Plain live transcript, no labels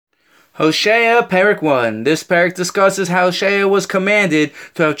Hoshea Perek 1. This Perek discusses how Shaya was commanded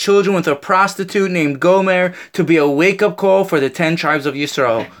to have children with a prostitute named Gomer to be a wake-up call for the 10 tribes of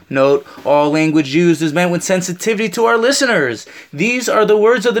Yisrael. Note, all language used is meant with sensitivity to our listeners. These are the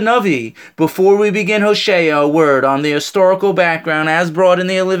words of the Navi. Before we begin Hoshea, a word on the historical background as brought in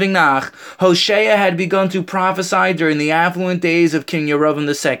the Living Nach. Hoshea had begun to prophesy during the affluent days of King Yerovam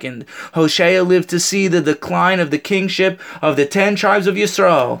II. Hoshea lived to see the decline of the kingship of the 10 tribes of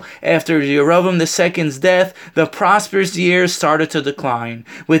Yisrael. After Yerovam II's death, the prosperous years started to decline.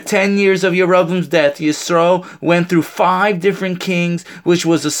 With 10 years of Yerovam's death, Yisrael went through 5 different kings, which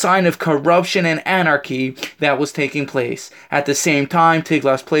was a sign of corruption and anarchy that was taking place. At the same time,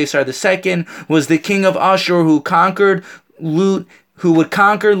 Tiglath-Pileser II was the king of Ashur who would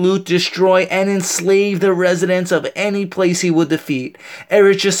conquer, loot, destroy, and enslave the residents of any place he would defeat.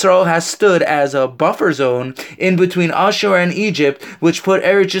 Eretz Yisrael has stood as a buffer zone in between Ashur and Egypt, which put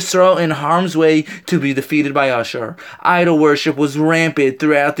Eretz Yisrael in harm's way to be defeated by Ashur. Idol worship was rampant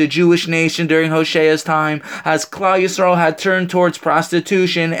throughout the Jewish nation during Hoshea's time, as Klal Yisrael had turned towards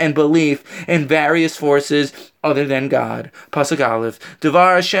prostitution and belief in various forces other than God. Pasuk Aleph.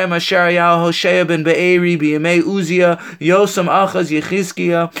 Devar Hashem asher hayah Hoshea ben Be'eri b'yemei Uzziah Yosam Achaz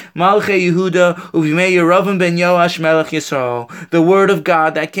Yechizkiah Malchei Yehuda u'b'yemei Yerovam ben Yoash Melech Yisrael. The word of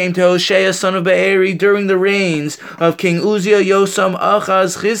God that came to Hoshea son of Be'eri during the reigns of King Uzziah Yosam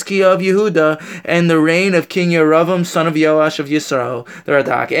Achaz Chizkiah of Yehuda and the reign of King Yerovam son of Yoash of Yisrael. The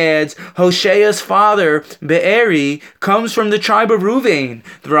Radak adds, Hoshea's father Be'eri comes from the tribe of Ruvain.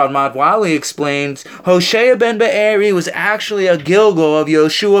 The Rav Madwali explains, Hoshea ben Be'eri was actually a Gilgal of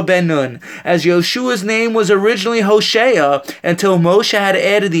Yoshua ben Nun, as Yoshua's name was originally Hoshea until Moshe had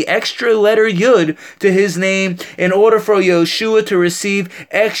added the extra letter Yud to his name in order for Yoshua to receive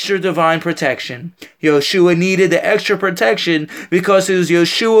extra divine protection. Yoshua needed the extra protection because it was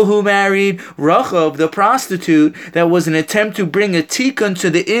Yoshua who married Rachav, the prostitute, that was an attempt to bring a tikkun to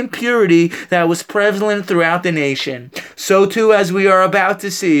the impurity that was prevalent throughout the nation. So too, as we are about to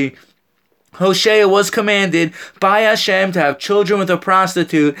see, Hoshea was commanded by Hashem to have children with a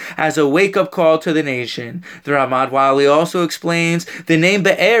prostitute as a wake-up call to the nation. The Ramad Wali also explains the name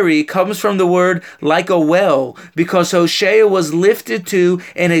Be'eri comes from the word like a well, because Hoshea was lifted to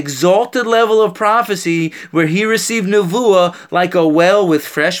an exalted level of prophecy where he received nevuah like a well with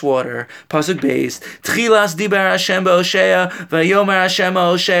fresh water. Pasuk Beis. Tchilas dibar Hashem be'Hoshea v'yomer Hashem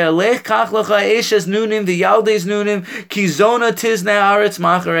Hoshea lech kach lecha eshes nunim v'yaldes nunim ki zona tizne haaretz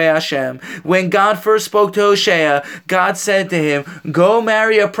macharei Hashem. When God first spoke to Hoshea, God said to him, go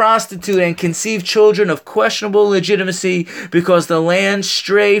marry a prostitute and conceive children of questionable legitimacy because the land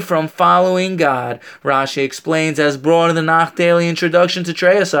strayed from following God. Rashi explains, as brought in the Nach Daily Introduction to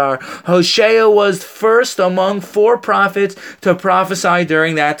Treyasar, Hoshea was first among 4 prophets to prophesy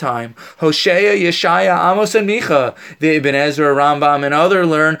during that time. Hoshea, Yeshaya, Amos, and Micha. The Ibn Ezra, Rambam, and others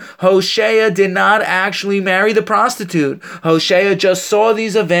learn Hoshea did not actually marry the prostitute. Hoshea just saw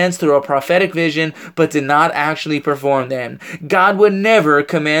these events through a prophetic vision, but did not actually perform them. God would never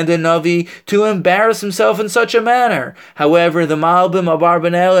command a Navi to embarrass himself in such a manner. However, the Malbim,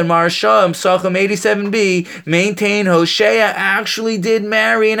 Abarbanel, and Maharsha, Sacham 87b, maintain Hoshea actually did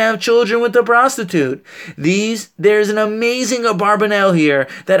marry and have children with the prostitute. There's an amazing Abarbanel here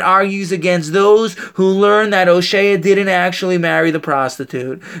that argues against those who learn that Hoshea didn't actually marry the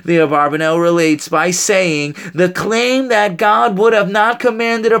prostitute. The Abarbanel relates by saying, the claim that God would have not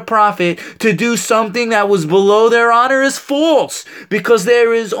commanded a prophet to do something that was below their honor is false, because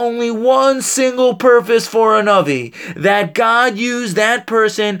there is only one single purpose for a Navi, that God used that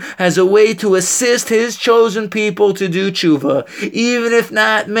person as a way to assist his chosen people to do tshuva, even if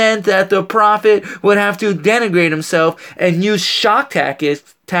that meant that the prophet would have to denigrate himself and use shock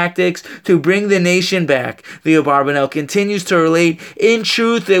tactics to bring the nation back. The Abarbanel continues to relate, in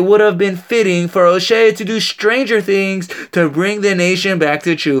truth, it would have been fitting for Hoshea to do stranger things to bring the nation back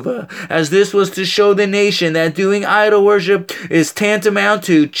to tshuva, as this was to show the nation that doing idol worship is tantamount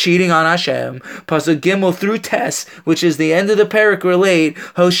to cheating on Hashem. Pasuk Gimel through Tes, which is the end of the Perek, relate,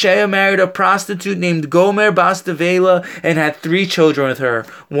 Hoshea married a prostitute named Gomer Bas Devela and had 3 children with her.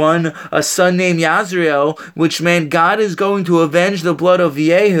 1, a son named Yazriel, which meant God is going to avenge the blood of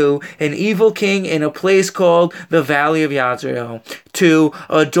Yehu, an evil king in a place called the Valley of Yazriel. 2,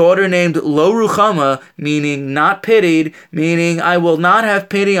 a daughter named Lo Ruchama, meaning not pitied, meaning I will not have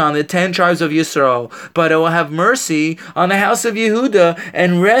pity on the 10 tribes of Yisrael, but I will have mercy on the house of Yehuda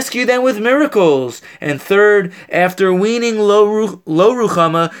and rescue them with miracles. And 3rd, after weaning Lo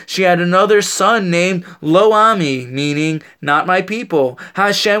Ruchama, she had another son named Lo Ami, meaning not my people.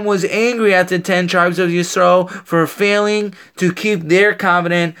 Hashem was angry at the 10 tribes of Yisrael for failing to keep their covenant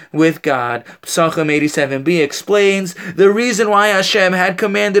covenant with God. Psachim 87b explains the reason why Hashem had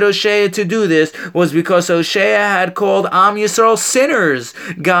commanded Hoshea to do this was because Hoshea had called Am Yisrael sinners.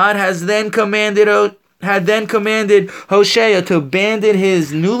 God had then commanded Hoshea to abandon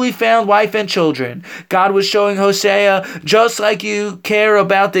his newly found wife and children. God was showing Hoshea, just like you care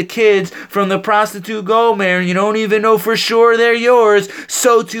about the kids from the prostitute Gomer and you don't even know for sure they're yours,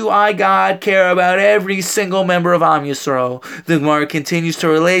 so too I, God, care about every single member of Am Yisrael. The Gemara continues to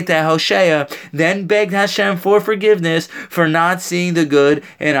relate that Hoshea then begged Hashem for forgiveness for not seeing the good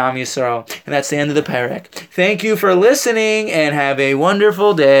in Am Yisrael. And that's the end of the Perek. Thank you for listening and have a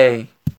wonderful day.